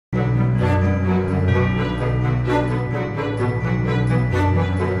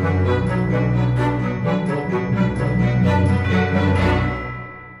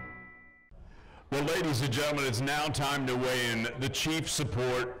Well, ladies and gentlemen, it's now time to weigh in the chief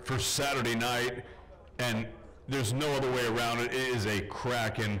support for Saturday night, and there's no other way around it. It is a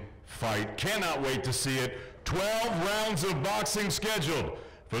cracking fight. Cannot wait to see it. 12 rounds of boxing scheduled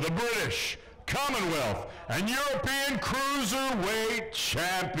for the British, Commonwealth, and European Cruiserweight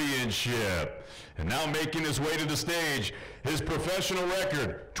Championship. And now making his way to the stage, his professional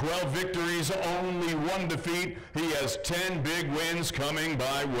record, 12 victories, only 1 defeat. He has 10 big wins coming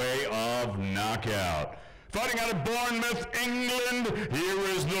by way of knockout. Fighting out of Bournemouth, England, here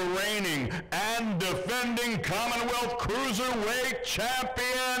is the reigning and defending Commonwealth Cruiserweight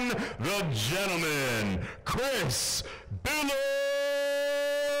Champion, the gentleman, Chris Billam-Smith.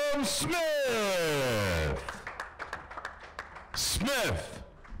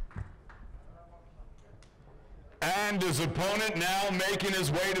 And his opponent now making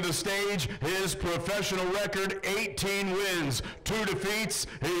his way to the stage, his professional record, 18 wins, 2 defeats.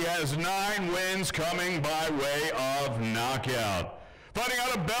 He has 9 wins coming by way of knockout. Fighting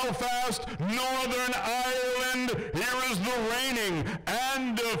out of Belfast, Northern Ireland, here is the reigning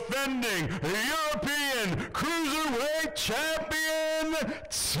and defending European Cruiserweight Champion,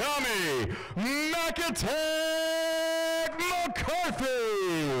 Tommy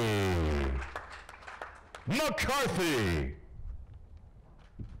McCarthy.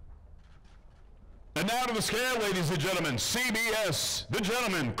 And now to the scale, ladies and gentlemen, CBS, the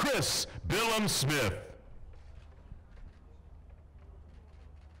gentleman, Chris Billam-Smith.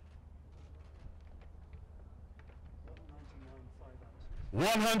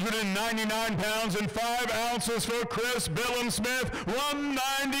 199 pounds and 5 ounces for Chris Billam-Smith,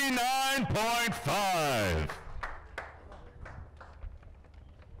 199.5.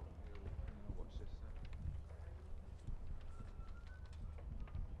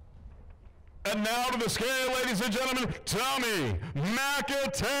 And now to the scale, ladies and gentlemen, Tommy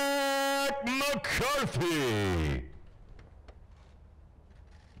McCarthy.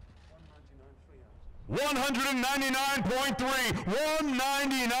 199.3,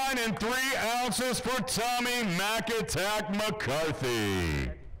 199 and 3 ounces for Tommy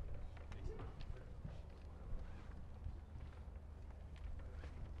McCarthy.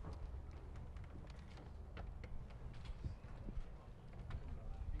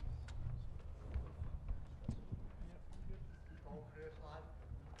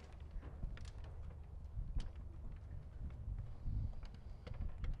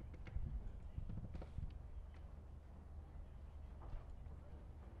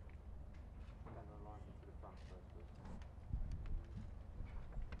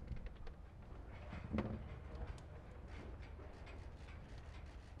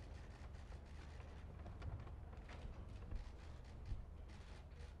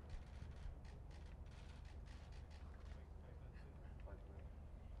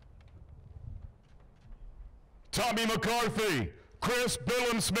 Tommy McCarthy, Chris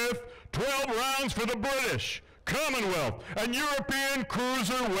Billam-Smith, 12 rounds for the British, Commonwealth, and European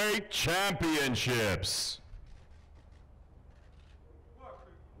Cruiserweight Championships.